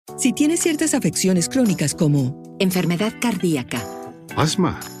Si tienes ciertas afecciones crónicas como enfermedad cardíaca,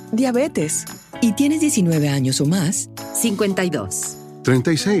 asma, diabetes, y tienes 19 años o más, 52,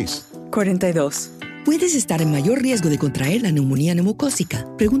 36. 42. puedes estar en mayor riesgo de contraer la neumonía neumocócica.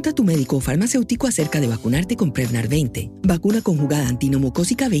 Pregunta a tu médico o farmacéutico acerca de vacunarte con Prevnar 20, vacuna conjugada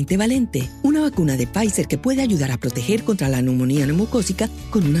antineumocócica 20 valente, una vacuna de Pfizer que puede ayudar a proteger contra la neumonía neumocócica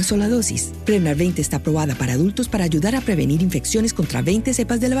con una sola dosis. Prevnar 20 está aprobada para adultos para ayudar a prevenir infecciones contra 20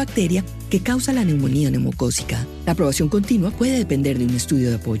 cepas de la bacteria que causa la neumonía neumocócica. La aprobación continua puede depender de un estudio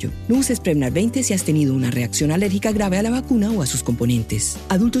de apoyo. No uses Prevnar 20 si has tenido una reacción alérgica grave a la vacuna o a sus componentes.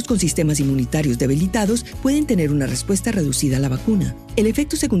 Adultos con sistemas inmunitarios debilitados pueden tener una respuesta reducida a la vacuna. El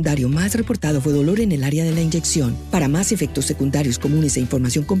efecto secundario más reportado fue dolor en el área de la inyección. Para más efectos secundarios comunes e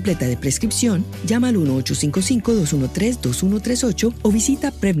información completa de prescripción, llama al 1-855-213-2138 o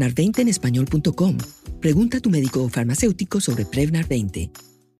visita Prevnar20enespañol.com. Pregunta a tu médico o farmacéutico sobre Prevnar 20.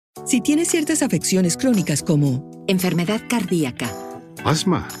 Si tienes ciertas afecciones crónicas como enfermedad cardíaca,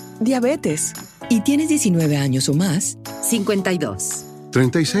 Asma, diabetes, y tienes 19 años o más, 52,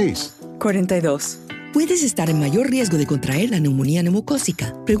 36. 42. puedes estar en mayor riesgo de contraer la neumonía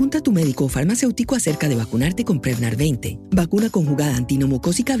neumocócica. Pregunta a tu médico o farmacéutico acerca de vacunarte con Prevnar 20, vacuna conjugada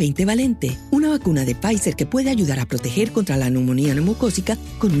antineumocócica 20 valente, una vacuna de Pfizer que puede ayudar a proteger contra la neumonía neumocócica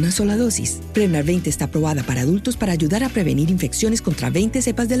con una sola dosis. Prevnar 20 está aprobada para adultos para ayudar a prevenir infecciones contra 20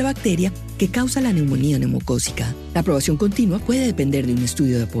 cepas de la bacteria que causa la neumonía neumocócica. La aprobación continua puede depender de un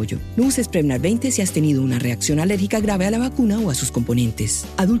estudio de apoyo. No uses Prevnar 20 si has tenido una reacción alérgica grave a la vacuna o a sus componentes.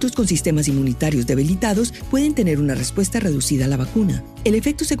 Adultos con sistemas inmunitarios debilitados pueden tener una respuesta reducida a la vacuna. El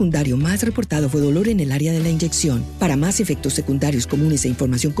efecto secundario más reportado fue dolor en el área de la inyección. Para más efectos secundarios comunes e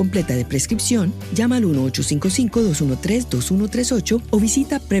información completa de prescripción, llama al 1-855-213-2138 o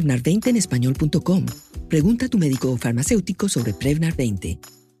visita Prevnar20enespañol.com. Pregunta a tu médico o farmacéutico sobre Prevnar 20.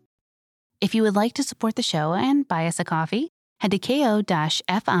 If you would like to support the show and buy us a coffee, head to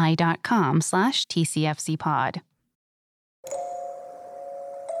ko-fi.com/tcfcpod.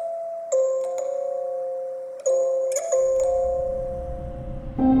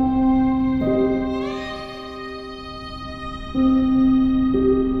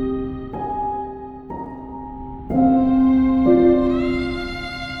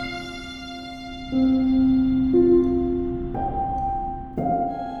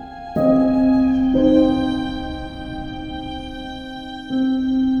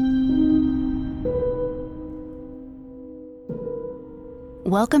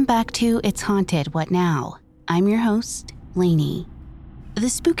 Welcome back to It's Haunted, What Now? I'm your host, Lainey. The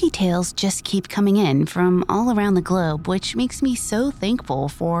spooky tales just keep coming in from all around the globe, which makes me so thankful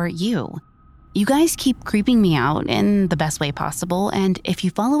for you. You guys keep creeping me out in the best way possible, and if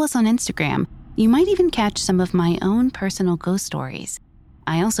you follow us on Instagram, you might even catch some of my own personal ghost stories.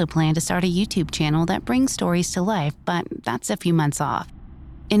 I also plan to start a YouTube channel that brings stories to life, but that's a few months off.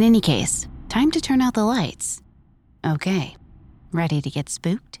 In any case, time to turn out the lights. Okay, ready to get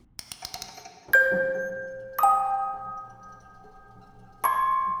spooked?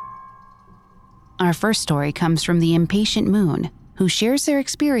 Our first story comes from the Impatient Moon, who shares their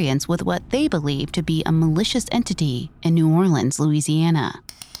experience with what they believe to be a malicious entity in New Orleans, Louisiana.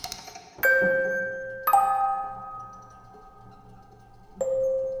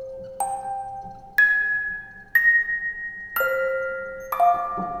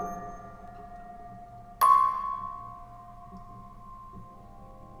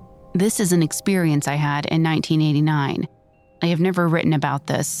 This is an experience I had in 1989. I have never written about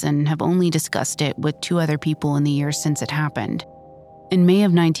this and have only discussed it with two other people in the years since it happened. In May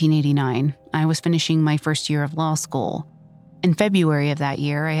of 1989, I was finishing my first year of law school. In February of that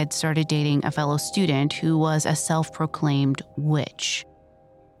year, I had started dating a fellow student who was a self-proclaimed witch.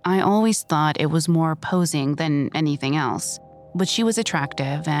 I always thought it was more posing than anything else, but she was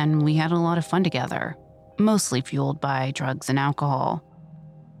attractive and we had a lot of fun together, mostly fueled by drugs and alcohol.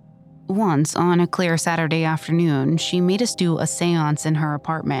 Once, on a clear Saturday afternoon, she made us do a seance in her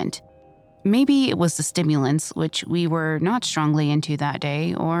apartment. Maybe it was the stimulants, which we were not strongly into that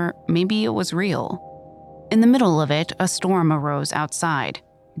day, or maybe it was real. In the middle of it, a storm arose outside.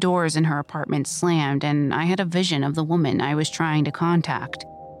 Doors in her apartment slammed, and I had a vision of the woman I was trying to contact.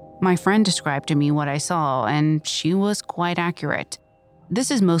 My friend described to me what I saw, and she was quite accurate. This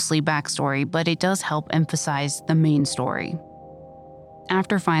is mostly backstory, but it does help emphasize the main story.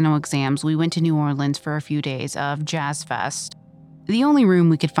 After final exams, we went to New Orleans for a few days of Jazz Fest. The only room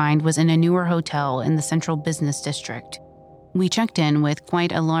we could find was in a newer hotel in the Central Business District. We checked in with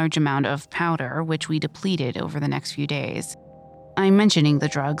quite a large amount of powder, which we depleted over the next few days. I'm mentioning the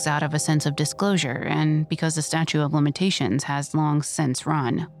drugs out of a sense of disclosure and because the statute of limitations has long since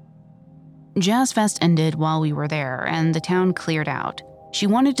run. Jazz Fest ended while we were there, and the town cleared out. She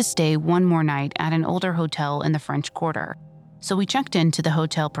wanted to stay one more night at an older hotel in the French Quarter, so we checked into the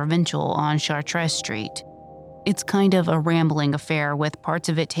Hotel Provincial on Chartres Street. It's kind of a rambling affair with parts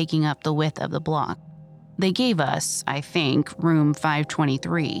of it taking up the width of the block. They gave us, I think, room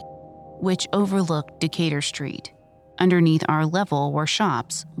 523, which overlooked Decatur Street. Underneath our level were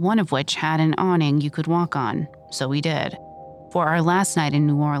shops, one of which had an awning you could walk on, so we did. For our last night in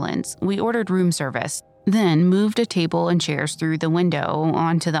New Orleans, we ordered room service, then moved a table and chairs through the window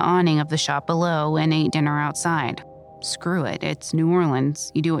onto the awning of the shop below and ate dinner outside. Screw it, it's New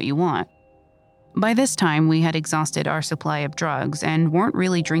Orleans, you do what you want. By this time, we had exhausted our supply of drugs and weren't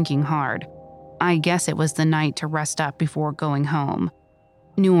really drinking hard. I guess it was the night to rest up before going home.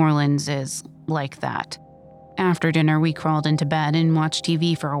 New Orleans is like that. After dinner, we crawled into bed and watched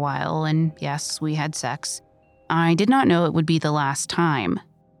TV for a while, and yes, we had sex. I did not know it would be the last time.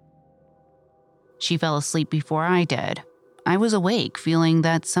 She fell asleep before I did. I was awake, feeling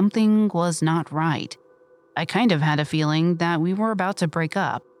that something was not right. I kind of had a feeling that we were about to break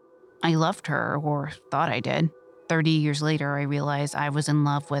up. I loved her, or thought I did. 30 years later, I realized I was in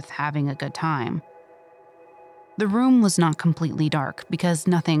love with having a good time. The room was not completely dark because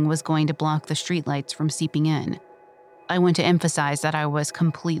nothing was going to block the streetlights from seeping in. I want to emphasize that I was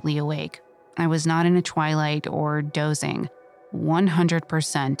completely awake. I was not in a twilight or dozing.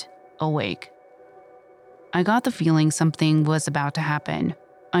 100% awake. I got the feeling something was about to happen.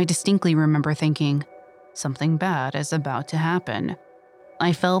 I distinctly remember thinking, something bad is about to happen.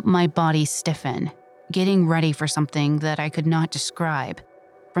 I felt my body stiffen, getting ready for something that I could not describe.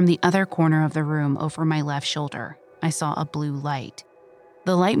 From the other corner of the room over my left shoulder, I saw a blue light.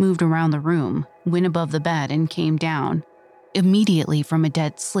 The light moved around the room, went above the bed, and came down. Immediately from a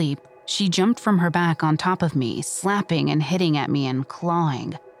dead sleep, she jumped from her back on top of me, slapping and hitting at me and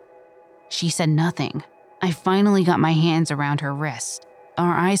clawing. She said nothing. I finally got my hands around her wrist.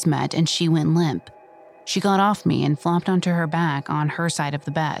 Our eyes met and she went limp. She got off me and flopped onto her back on her side of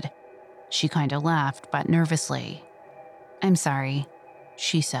the bed. She kind of laughed, but nervously. "I'm sorry,"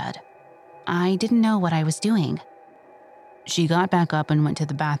 she said. "I didn't know what I was doing." She got back up and went to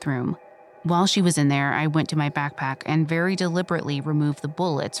the bathroom. While she was in there, I went to my backpack and very deliberately removed the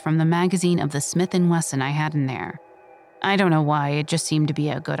bullets from the magazine of the Smith & Wesson I had in there. I don't know why, it just seemed to be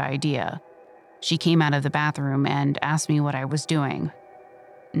a good idea. She came out of the bathroom and asked me what I was doing.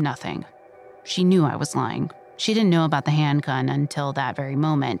 Nothing. She knew I was lying. She didn't know about the handgun until that very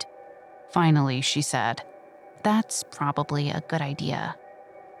moment. Finally, she said, "That's probably a good idea."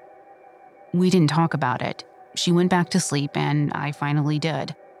 We didn't talk about it. She went back to sleep, and I finally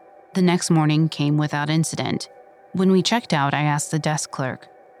did. The next morning came without incident. When we checked out, I asked the desk clerk,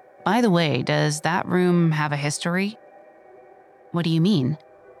 "By the way, does that room have a history?" "What do you mean?"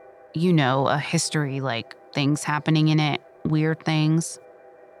 "You know, a history, like things happening in it, weird things."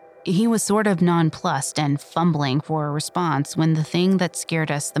 He was sort of nonplussed and fumbling for a response when the thing that scared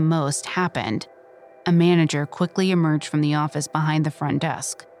us the most happened. A manager quickly emerged from the office behind the front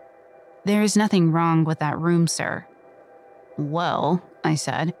desk. "There is nothing wrong with that room, sir." "Well," I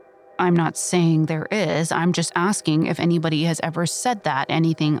said, "I'm not saying there is. I'm just asking if anybody has ever said that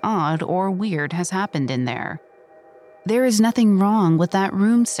anything odd or weird has happened in there." "There is nothing wrong with that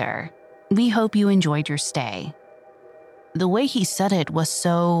room, sir. We hope you enjoyed your stay." The way he said it was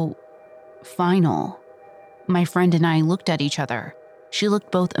so final. My friend and I looked at each other. She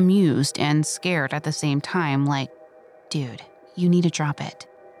looked both amused and scared at the same time, like, "Dude, you need to drop it."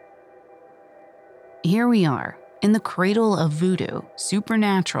 Here we are, in the cradle of voodoo,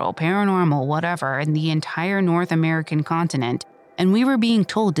 supernatural, paranormal, whatever, in the entire North American continent, and we were being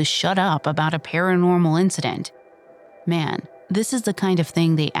told to shut up about a paranormal incident. Man, this is the kind of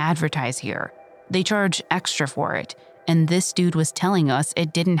thing they advertise here. They charge extra for it, and this dude was telling us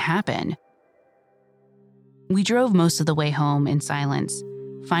it didn't happen. We drove most of the way home in silence.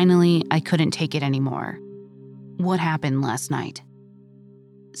 Finally, I couldn't take it anymore. "What happened last night?"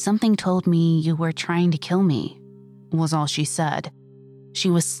 "Something told me you were trying to kill me," was all she said. She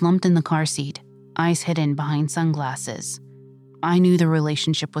was slumped in the car seat, eyes hidden behind sunglasses. I knew the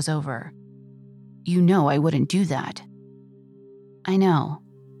relationship was over. "You know I wouldn't do that." "I know,"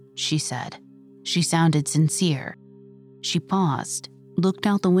 she said. She sounded sincere. She paused, looked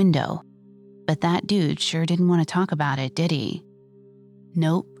out the window. "But that dude sure didn't want to talk about it, did he?"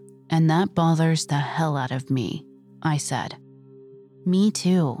 "Nope, and that bothers the hell out of me," I said. "Me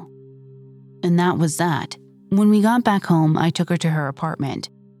too." And that was that. When we got back home, I took her to her apartment.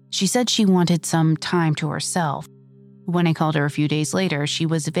 She said she wanted some time to herself. When I called her a few days later, she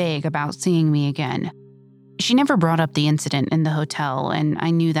was vague about seeing me again. She never brought up the incident in the hotel, and I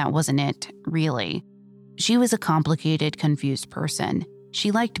knew that wasn't it, really. She was a complicated, confused person.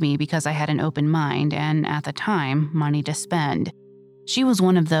 She liked me because I had an open mind and, at the time, money to spend. She was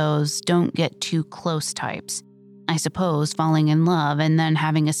one of those don't get too close types. I suppose falling in love and then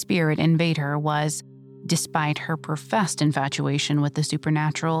having a spirit invade her was, despite her professed infatuation with the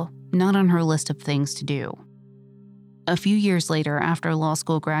supernatural, not on her list of things to do. A few years later, after law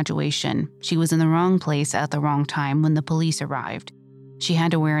school graduation, she was in the wrong place at the wrong time when the police arrived. She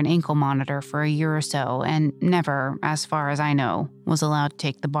had to wear an ankle monitor for a year or so and never, as far as I know, was allowed to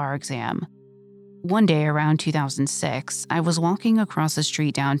take the bar exam. One day around 2006, I was walking across the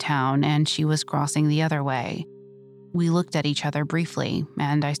street downtown and she was crossing the other way. We looked at each other briefly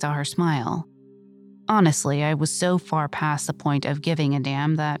and I saw her smile. Honestly, I was so far past the point of giving a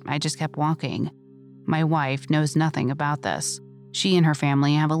damn that I just kept walking. My wife knows nothing about this. She and her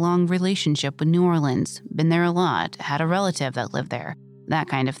family have a long relationship with New Orleans, been there a lot, had a relative that lived there, that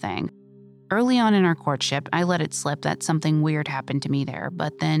kind of thing. Early on in our courtship, I let it slip that something weird happened to me there,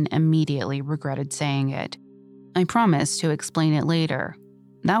 but then immediately regretted saying it. I promised to explain it later.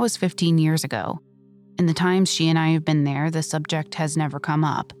 That was 15 years ago. In the times she and I have been there, the subject has never come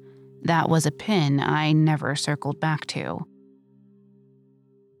up. That was a pin I never circled back to.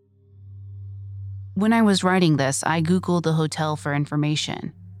 When I was writing this, I Googled the hotel for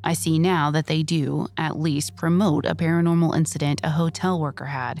information. I see now that they do, at least, promote a paranormal incident a hotel worker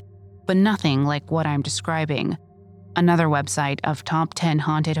had, but nothing like what I'm describing. Another website of top 10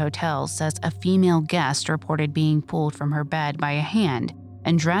 haunted hotels says a female guest reported being pulled from her bed by a hand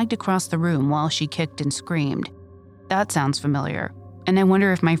and dragged across the room while she kicked and screamed. That sounds familiar, and I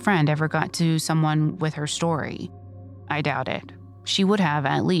wonder if my friend ever got to someone with her story. I doubt it. She would have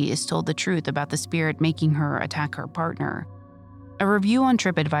at least told the truth about the spirit making her attack her partner. A review on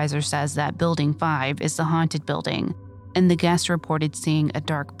TripAdvisor says that Building 5 is the haunted building, and the guest reported seeing a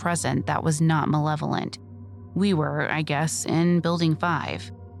dark presence that was not malevolent. We were, I guess, in Building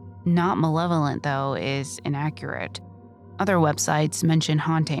 5. Not malevolent, though, is inaccurate. Other websites mention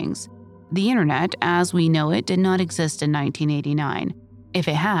hauntings. The internet, as we know it, did not exist in 1989. If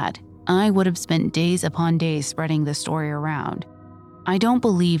it had, I would have spent days upon days spreading the story around. I don't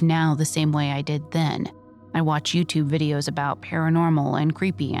believe now the same way I did then. I watch YouTube videos about paranormal and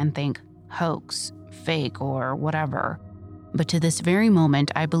creepy and think, hoax, fake, or whatever. But to this very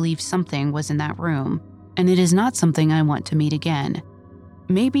moment, I believe something was in that room, and it is not something I want to meet again.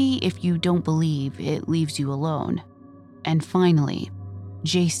 Maybe if you don't believe, it leaves you alone. And finally,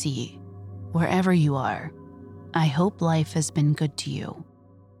 JC, wherever you are, I hope life has been good to you.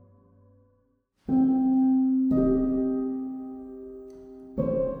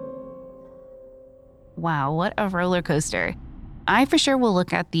 Wow, what a roller coaster. I for sure will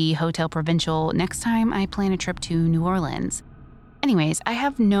look at the Hotel Provincial next time I plan a trip to New Orleans. Anyways, I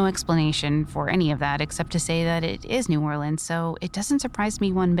have no explanation for any of that except to say that it is New Orleans, so it doesn't surprise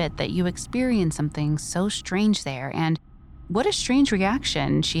me one bit that you experienced something so strange there, and what a strange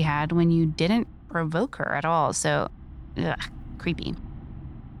reaction she had when you didn't provoke her at all, so, creepy.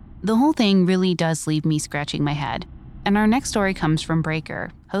 The whole thing really does leave me scratching my head. And our next story comes from Breaker,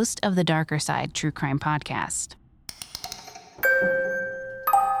 host of the Darker Side True Crime Podcast.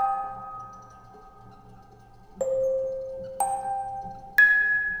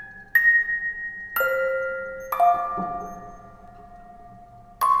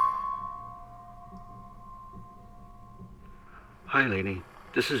 Hi, Lainey.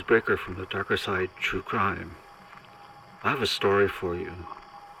 This is Breaker from the Darker Side True Crime. I have a story for you.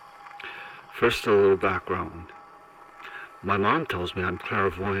 First, a little background. My mom tells me I'm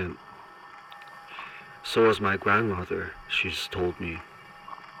clairvoyant. So is my grandmother, she's told me.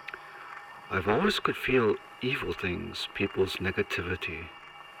 I've always could feel evil things, people's negativity.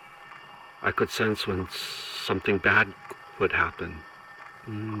 I could sense when something bad would happen.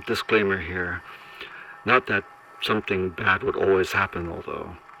 Disclaimer here, not that something bad would always happen,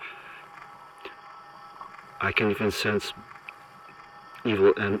 although. I can even sense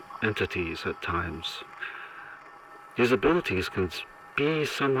evil entities at times. These abilities can be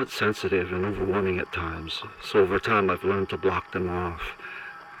somewhat sensitive and overwhelming at times, so over time I've learned to block them off.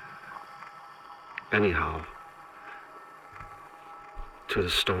 Anyhow, to the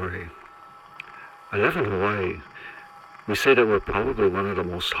story. I live in Hawaii. We say that we're probably one of the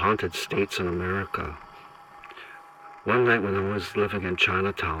most haunted states in America. One night when I was living in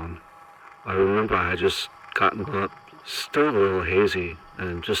Chinatown, I remember I had just gotten up, still a little hazy,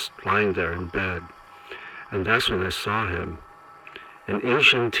 and just lying there in bed. And that's when I saw him. An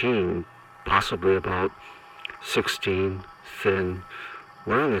Asian teen, possibly about 16, thin,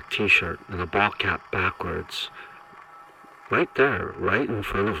 wearing a t-shirt and a ball cap backwards, right there, right in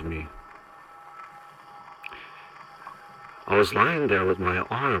front of me. I was lying there with my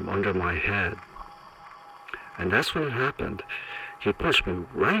arm under my head, and that's when it happened. He punched me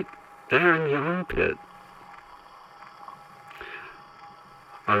right there in the armpit.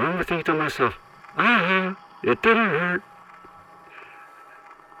 I remember thinking to myself, it didn't hurt.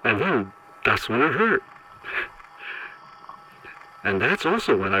 And then that's when it hurt. And that's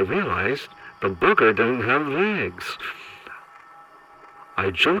also when I realized the booger didn't have legs. I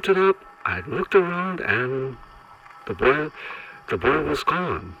jolted up, I looked around, and the boy was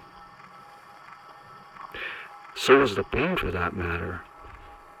gone. So was the pain, for that matter.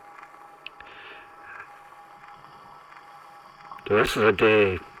 The rest of the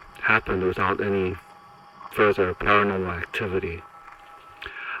day happened without any further paranormal activity.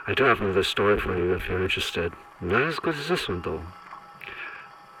 I do have another story for you if you're interested. Not as good as this one, though.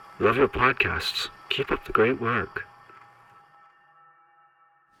 Love your podcasts. Keep up the great work.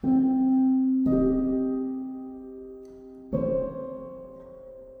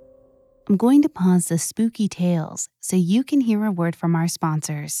 I'm going to pause the spooky tales so you can hear a word from our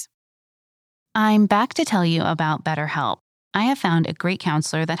sponsors. I'm back to tell you about BetterHelp. I have found a great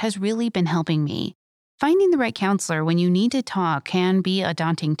counselor that has really been helping me. Finding the right counselor when you need to talk can be a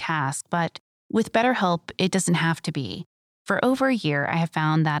daunting task, but with BetterHelp, it doesn't have to be. For over a year, I have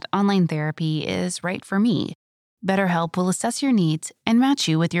found that online therapy is right for me. BetterHelp will assess your needs and match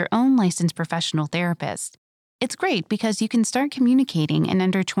you with your own licensed professional therapist. It's great because you can start communicating in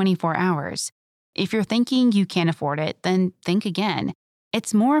under 24 hours. If you're thinking you can't afford it, then think again.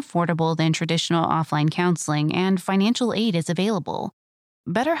 It's more affordable than traditional offline counseling, and financial aid is available.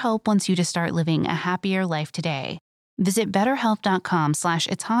 BetterHelp wants you to start living a happier life today. Visit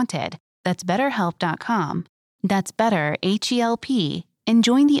betterhelp.com/itshaunted. That's betterhelp.com. That's better, H-E-L-P, and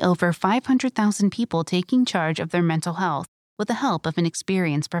join the over 500,000 people taking charge of their mental health with the help of an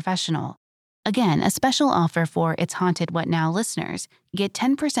experienced professional. Again, a special offer for It's Haunted What Now listeners. Get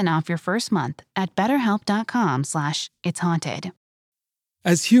 10% off your first month at betterhelp.com/itshaunted.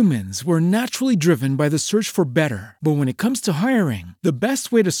 As humans, we're naturally driven by the search for better. But when it comes to hiring, the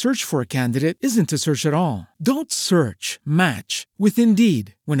best way to search for a candidate isn't to search at all. Don't search, match with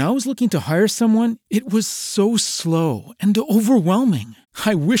Indeed. When I was looking to hire someone, it was so slow and overwhelming.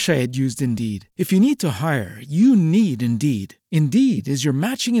 I wish I had used Indeed. If you need to hire, you need Indeed. Indeed is your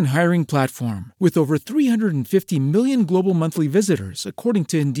matching and hiring platform with over 350 million global monthly visitors, according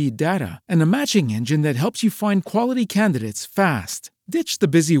to Indeed data, and a matching engine that helps you find quality candidates fast. Ditch the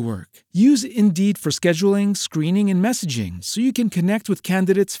busy work. Use Indeed for scheduling, screening, and messaging so you can connect with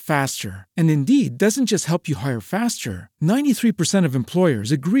candidates faster. And Indeed doesn't just help you hire faster. 93% of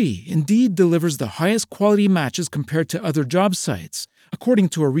employers agree Indeed delivers the highest quality matches compared to other job sites, according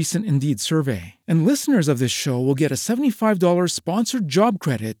to a recent Indeed survey. And listeners of this show will get a $75 sponsored job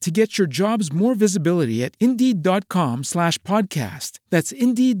credit to get your jobs more visibility at Indeed.com/podcast. That's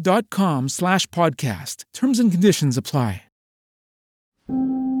Indeed.com/podcast. Terms and conditions apply.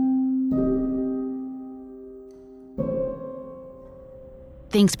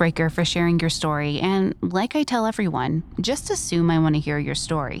 Thanks, Breaker, for sharing your story. And like I tell everyone, just assume I want to hear your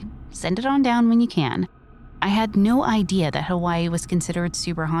story. Send it on down when you can. I had no idea that Hawaii was considered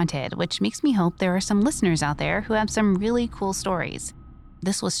super haunted, which makes me hope there are some listeners out there who have some really cool stories.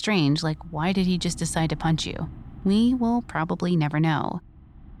 This was strange, like why did he just decide to punch you? We will probably never know.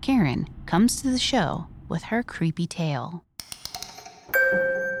 Karen comes to the show with her creepy tale.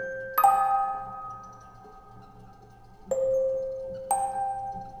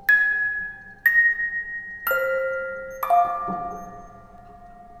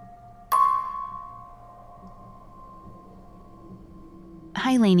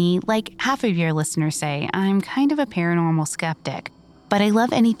 Hi, Lainey. Like half of your listeners say, I'm kind of a paranormal skeptic, but I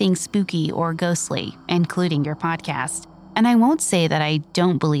love anything spooky or ghostly, including your podcast. And I won't say that I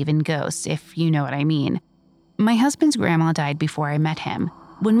don't believe in ghosts, if you know what I mean. My husband's grandma died before I met him.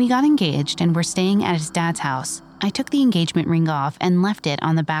 When we got engaged and were staying at his dad's house, I took the engagement ring off and left it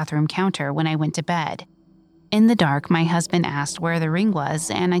on the bathroom counter when I went to bed. In the dark, my husband asked where the ring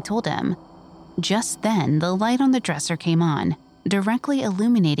was, and I told him. Just then, the light on the dresser came on, directly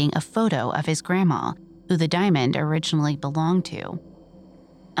illuminating a photo of his grandma, who the diamond originally belonged to.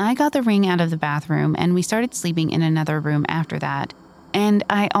 I got the ring out of the bathroom and we started sleeping in another room after that, and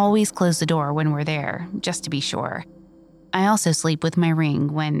I always close the door when we're there, just to be sure. I also sleep with my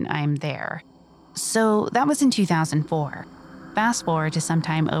ring when I'm there. So that was in 2004. Fast forward to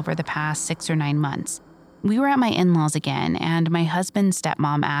sometime over the past 6 or 9 months. We were at my in-laws again, and my husband's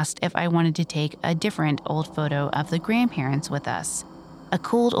stepmom asked if I wanted to take a different old photo of the grandparents with us. a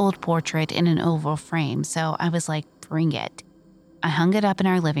cold old portrait in an oval frame, so I was like, bring it. I hung it up in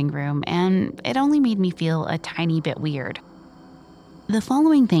our living room, and it only made me feel a tiny bit weird. The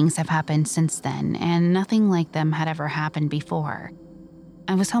following things have happened since then, and nothing like them had ever happened before.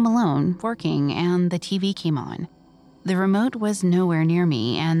 I was home alone, working, and the TV came on. The remote was nowhere near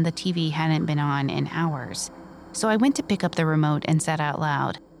me, and the TV hadn't been on in hours. So I went to pick up the remote and said out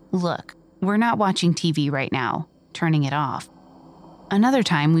loud, "Look, we're not watching TV right now," turning it off. Another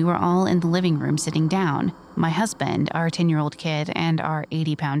time, we were all in the living room sitting down. My husband, our 10-year-old kid, and our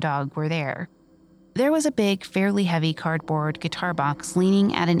 80-pound dog were there. There was a big, fairly heavy cardboard guitar box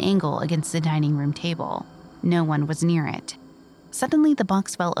leaning at an angle against the dining room table. No one was near it. Suddenly, the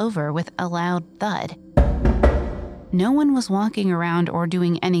box fell over with a loud thud. No one was walking around or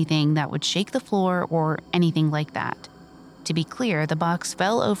doing anything that would shake the floor or anything like that. To be clear, the box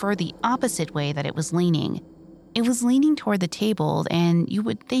fell over the opposite way that it was leaning. It was leaning toward the table, and you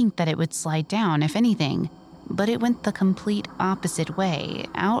would think that it would slide down, if anything, but it went the complete opposite way,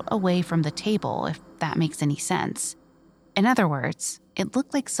 out away from the table, if that makes any sense. In other words, it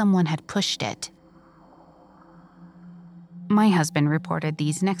looked like someone had pushed it. My husband reported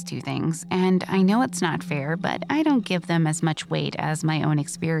these next two things, and I know it's not fair, but I don't give them as much weight as my own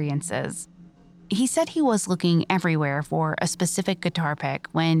experiences. He said he was looking everywhere for a specific guitar pick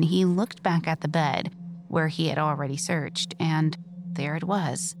when he looked back at the bed, where he had already searched, and there it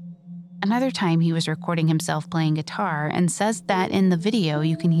was. Another time he was recording himself playing guitar and says that in the video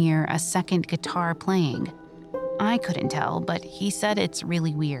you can hear a second guitar playing. I couldn't tell, but he said it's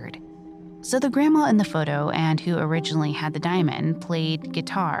really weird. So the grandma in the photo and who originally had the diamond played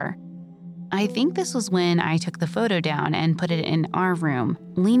guitar. I think this was when I took the photo down and put it in our room,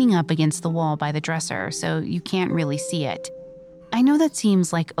 leaning up against the wall by the dresser so you can't really see it. I know that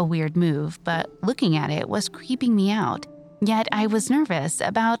seems like a weird move, but looking at it was creeping me out. Yet I was nervous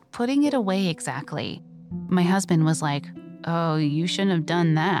about putting it away exactly. My husband was like, "Oh, you shouldn't have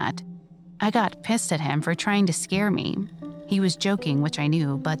done that." I got pissed at him for trying to scare me. He was joking, which I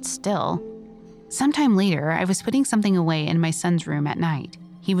knew, but still. Sometime later, I was putting something away in my son's room at night.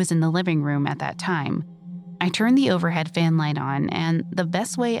 He was in the living room at that time. I turned the overhead fan light on, and the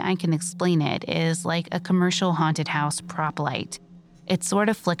best way I can explain it is like a commercial haunted house prop light. It sort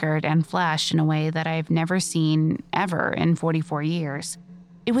of flickered and flashed in a way that I've never seen ever in 44 years.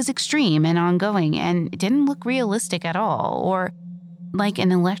 It was extreme and ongoing and didn't look realistic at all, or like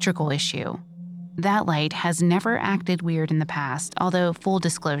an electrical issue. That light has never acted weird in the past, although full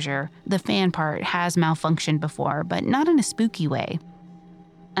disclosure, the fan part has malfunctioned before, but not in a spooky way.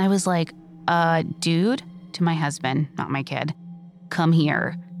 I was like, dude, to my husband, not my kid, "Come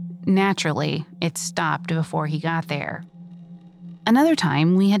here." Naturally, it stopped before he got there. Another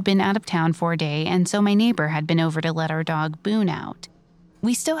time, we had been out of town for a day, and so my neighbor had been over to let our dog Boone out.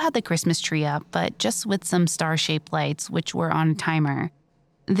 We still had the Christmas tree up, but just with some star-shaped lights, which were on a timer.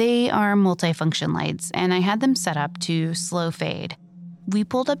 They are multifunction lights, and I had them set up to slow fade. We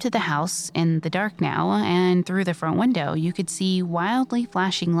pulled up to the house in the dark now, and through the front window, you could see wildly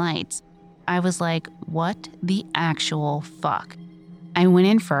flashing lights. I was like, what the actual fuck? I went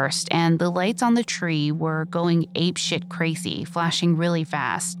in first, and the lights on the tree were going apeshit crazy, flashing really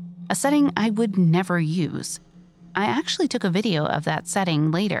fast, a setting I would never use. I actually took a video of that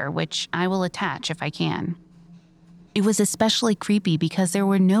setting later, which I will attach if I can. It was especially creepy because there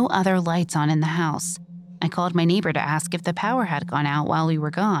were no other lights on in the house. I called my neighbor to ask if the power had gone out while we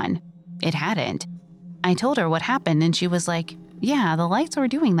were gone. It hadn't. I told her what happened, and she was like, "Yeah, the lights were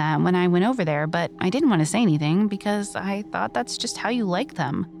doing that when I went over there, but I didn't want to say anything because I thought that's just how you like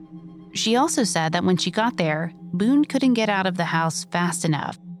them." She also said that when she got there, Boone couldn't get out of the house fast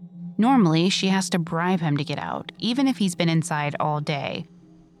enough. Normally, she has to bribe him to get out, even if he's been inside all day.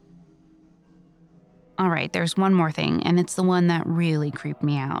 All right, there's one more thing, and it's the one that really creeped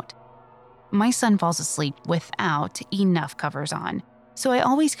me out. My son falls asleep without enough covers on, so I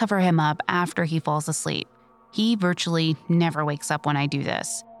always cover him up after he falls asleep. He virtually never wakes up when I do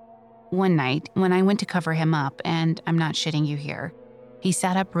this. One night, when I went to cover him up, and I'm not shitting you here, he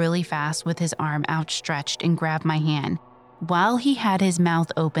sat up really fast with his arm outstretched and grabbed my hand, while he had his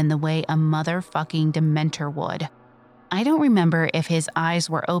mouth open the way a motherfucking dementor would. I don't remember if his eyes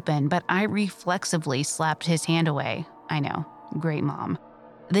were open, but I reflexively slapped his hand away. I know, great mom.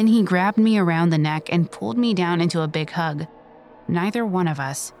 Then he grabbed me around the neck and pulled me down into a big hug. Neither one of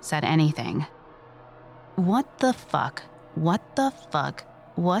us said anything. What the fuck? What the fuck?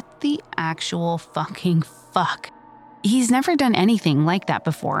 What the actual fucking fuck? He's never done anything like that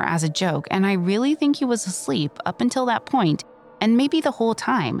before as a joke, and I really think he was asleep up until that point, and maybe the whole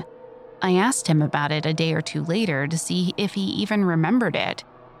time. I asked him about it a day or two later to see if he even remembered it.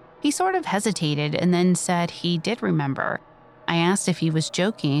 He sort of hesitated and then said he did remember. I asked if he was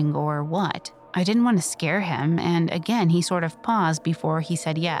joking or what. I didn't want to scare him, and again he sort of paused before he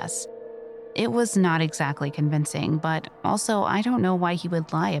said yes. It was not exactly convincing, but also I don't know why he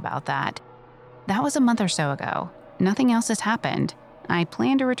would lie about that. That was a month or so ago. Nothing else has happened. I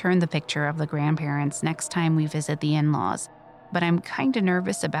plan to return the picture of the grandparents next time we visit the in-laws, but I'm kinda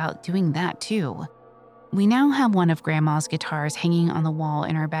nervous about doing that too. We now have one of Grandma's guitars hanging on the wall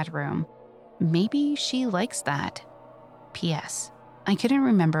in our bedroom. Maybe she likes that. P.S. I couldn't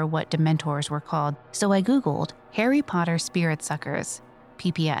remember what Dementors were called, so I googled Harry Potter Spirit Suckers.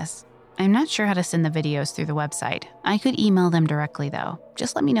 P.P.S. I'm not sure how to send the videos through the website. I could email them directly though.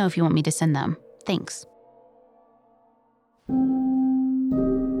 Just let me know if you want me to send them. Thanks.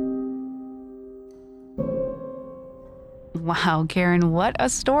 Wow, Karen, what a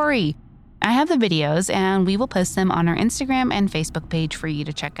story. I have the videos and we will post them on our Instagram and Facebook page for you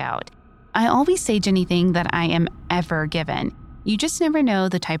to check out. I always sage anything that I am ever given. You just never know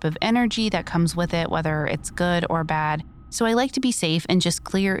the type of energy that comes with it, whether it's good or bad. So I like to be safe and just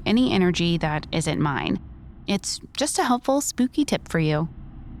clear any energy that isn't mine. It's just a helpful, spooky tip for you.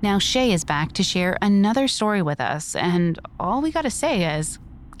 Now Shay is back to share another story with us, and all we gotta say is,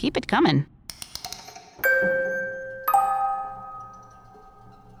 keep it coming.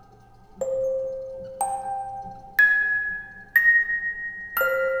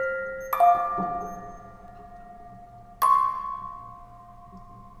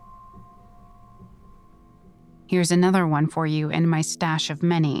 Here's another one for you in my stash of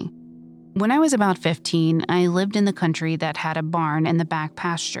many. When I was about 15, I lived in the country that had a barn in the back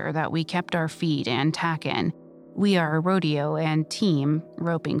pasture that we kept our feed and tack in. We are a rodeo and team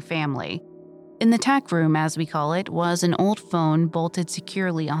roping family. In the tack room, as we call it, was an old phone bolted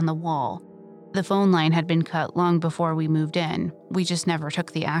securely on the wall. The phone line had been cut long before we moved in. We just never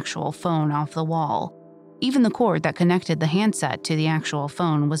took the actual phone off the wall. Even the cord that connected the handset to the actual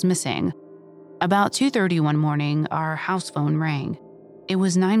phone was missing. About 2:30 one morning, our house phone rang. It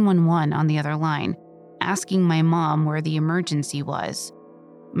was 911 on the other line, asking my mom where the emergency was.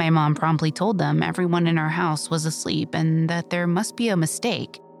 My mom promptly told them everyone in our house was asleep and that there must be a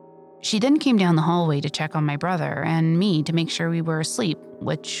mistake. She then came down the hallway to check on my brother and me to make sure we were asleep,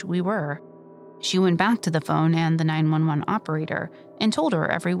 which we were. She went back to the phone and the 911 operator and told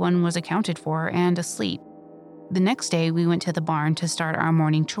her everyone was accounted for and asleep. The next day, we went to the barn to start our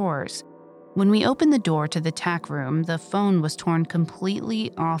morning chores. When we opened the door to the tack room, the phone was torn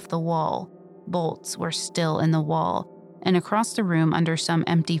completely off the wall. Bolts were still in the wall, and across the room under some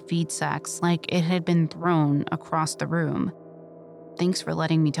empty feed sacks, like it had been thrown across the room. Thanks for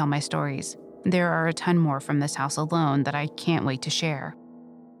letting me tell my stories. There are a ton more from this house alone that I can't wait to share.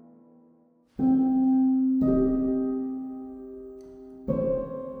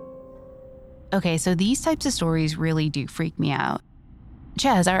 Okay, so these types of stories really do freak me out.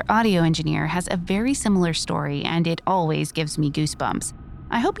 Ches, our audio engineer, has a very similar story, and it always gives me goosebumps.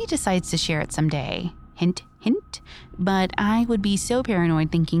 I hope he decides to share it someday. Hint, hint. But I would be so paranoid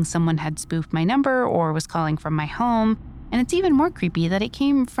thinking someone had spoofed my number or was calling from my home, and it's even more creepy that it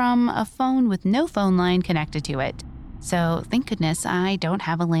came from a phone with no phone line connected to it. So thank goodness I don't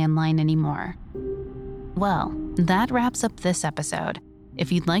have a landline anymore. Well, that wraps up this episode.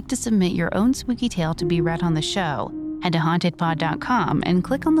 If you'd like to submit your own spooky tale to be read on the show, head to hauntedpod.com and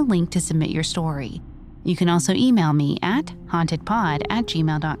click on the link to submit your story. You can also email me at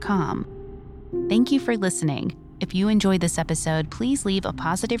hauntedpod@gmail.com. Thank you for listening. If you enjoyed this episode, please leave a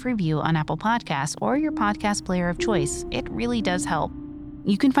positive review on Apple Podcasts or your podcast player of choice. It really does help.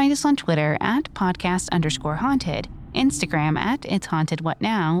 You can find us on Twitter at podcast_haunted, Instagram at It's Haunted What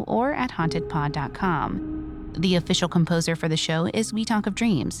Now, or at hauntedpod.com. The official composer for the show is We Talk of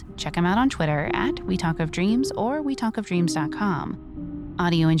Dreams. Check him out on Twitter at We Talk of Dreams or wetalkofdreams.com.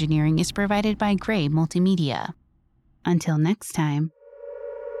 Audio engineering is provided by Gray Multimedia. Until next time.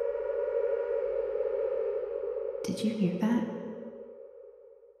 Did you hear that?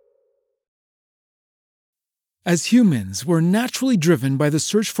 As humans, we're naturally driven by the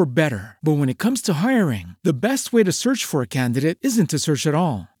search for better. But when it comes to hiring, the best way to search for a candidate isn't to search at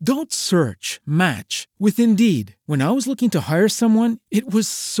all. Don't search, match with Indeed. When I was looking to hire someone, it was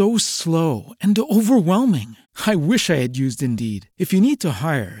so slow and overwhelming. I wish I had used Indeed. If you need to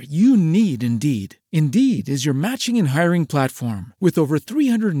hire, you need Indeed. Indeed is your matching and hiring platform with over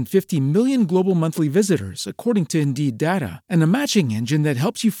 350 million global monthly visitors, according to Indeed data, and a matching engine that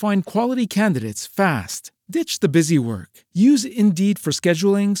helps you find quality candidates fast. Ditch the busy work. Use Indeed for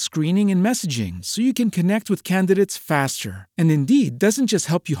scheduling, screening, and messaging so you can connect with candidates faster. And Indeed doesn't just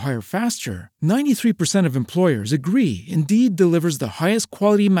help you hire faster. 93% of employers agree Indeed delivers the highest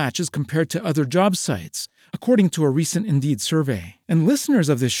quality matches compared to other job sites, according to a recent Indeed survey. And listeners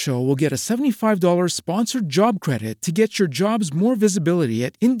of this show will get a $75 sponsored job credit to get your jobs more visibility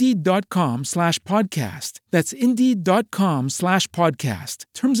at Indeed.com/podcast. That's Indeed.com/podcast.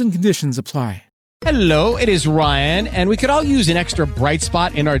 Terms and conditions apply. Hello, it is Ryan, and we could all use an extra bright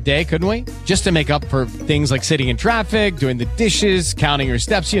spot in our day, couldn't we? Just to make up for things like sitting in traffic, doing the dishes, counting your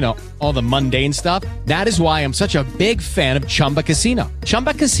steps, all the mundane stuff. That is why I'm such a big fan of Chumba Casino.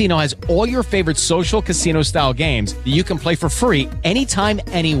 Chumba Casino has all your favorite social casino-style games that you can play for free anytime,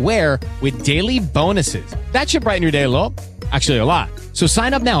 anywhere with daily bonuses. That should brighten your day a little. Actually, a lot. So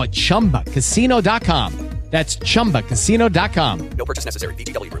sign up now at ChumbaCasino.com. That's ChumbaCasino.com. No purchase necessary.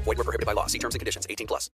 VGW Group. Void where prohibited by law. See terms and conditions. 18+.